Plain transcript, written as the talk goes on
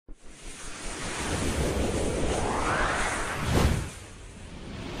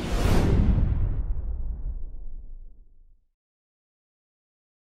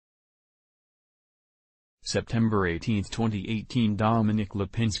September 18, 2018. Dominic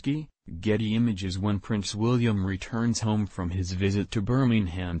Lipinski, Getty Images. When Prince William returns home from his visit to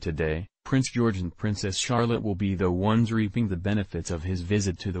Birmingham today, Prince George and Princess Charlotte will be the ones reaping the benefits of his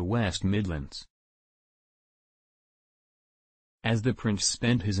visit to the West Midlands. As the prince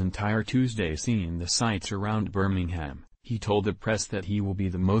spent his entire Tuesday seeing the sights around Birmingham, he told the press that he will be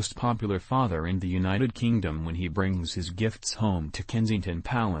the most popular father in the United Kingdom when he brings his gifts home to Kensington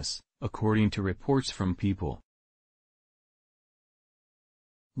Palace, according to reports from People.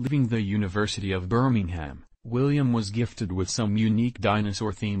 Leaving the University of Birmingham, William was gifted with some unique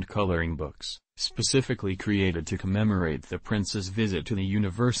dinosaur-themed coloring books, specifically created to commemorate the prince's visit to the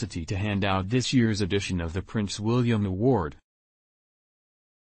university, to hand out this year's edition of the Prince William Award.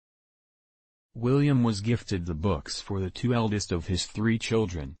 William was gifted the books for the two eldest of his three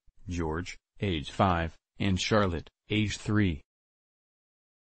children, George, age 5, and Charlotte, age 3.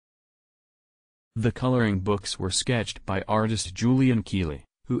 The coloring books were sketched by artist Julian Keeley,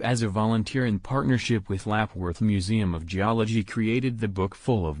 who as a volunteer in partnership with Lapworth Museum of Geology created the book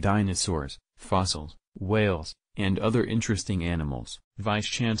full of dinosaurs, fossils, whales, and other interesting animals.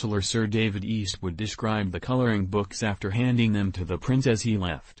 Vice-Chancellor Sir David Eastwood described the coloring books after handing them to the prince as he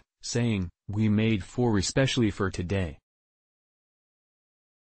left, saying, "We made 4 especially for today."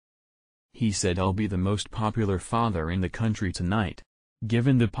 He said, "I'll be the most popular father in the country tonight."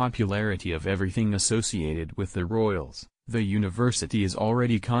 Given the popularity of everything associated with the royals, the university is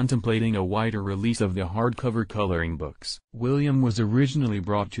already contemplating a wider release of the hardcover coloring books. William was originally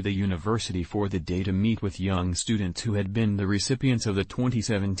brought to the university for the day to meet with young students who had been the recipients of the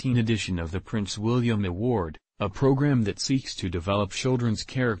 2017 edition of the Prince William Award, a program that seeks to develop children's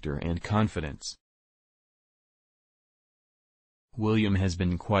character and confidence. William has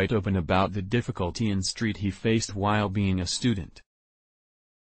been quite open about the difficulty and street he faced while being a student.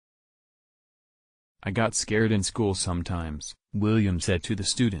 "I got scared in school sometimes," William said to the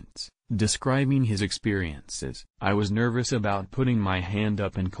students, describing his experiences. "I was nervous about putting my hand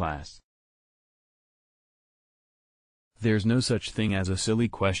up in class. There's no such thing as a silly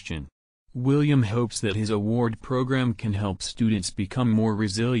question." William hopes that his award program can help students become more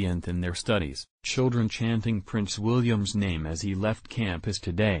resilient in their studies. Children chanting Prince William's name as he left campus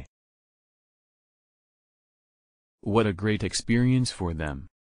today. What a great experience for them.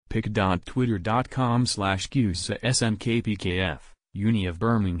 pic.twitter.com/QSNKPKF, Uni of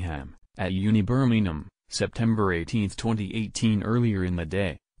Birmingham, at Uni Birmingham, September 18, 2018. Earlier in the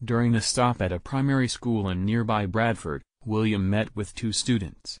day, during a stop at a primary school in nearby Bradford, William met with 2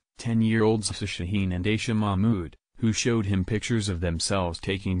 students, 10-year-olds Shaheen and Aisha Mahmood, who showed him pictures of themselves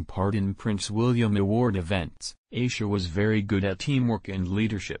taking part in Prince William Award events. Aisha was very good at teamwork and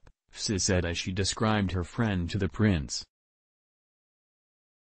leadership, she said as she described her friend to the prince.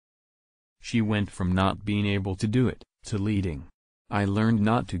 "She went from not being able to do it, to leading. I learned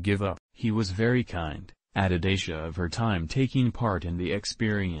not to give up." He was very kind, added Aisha of her time taking part in the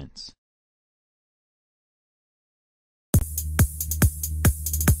experience.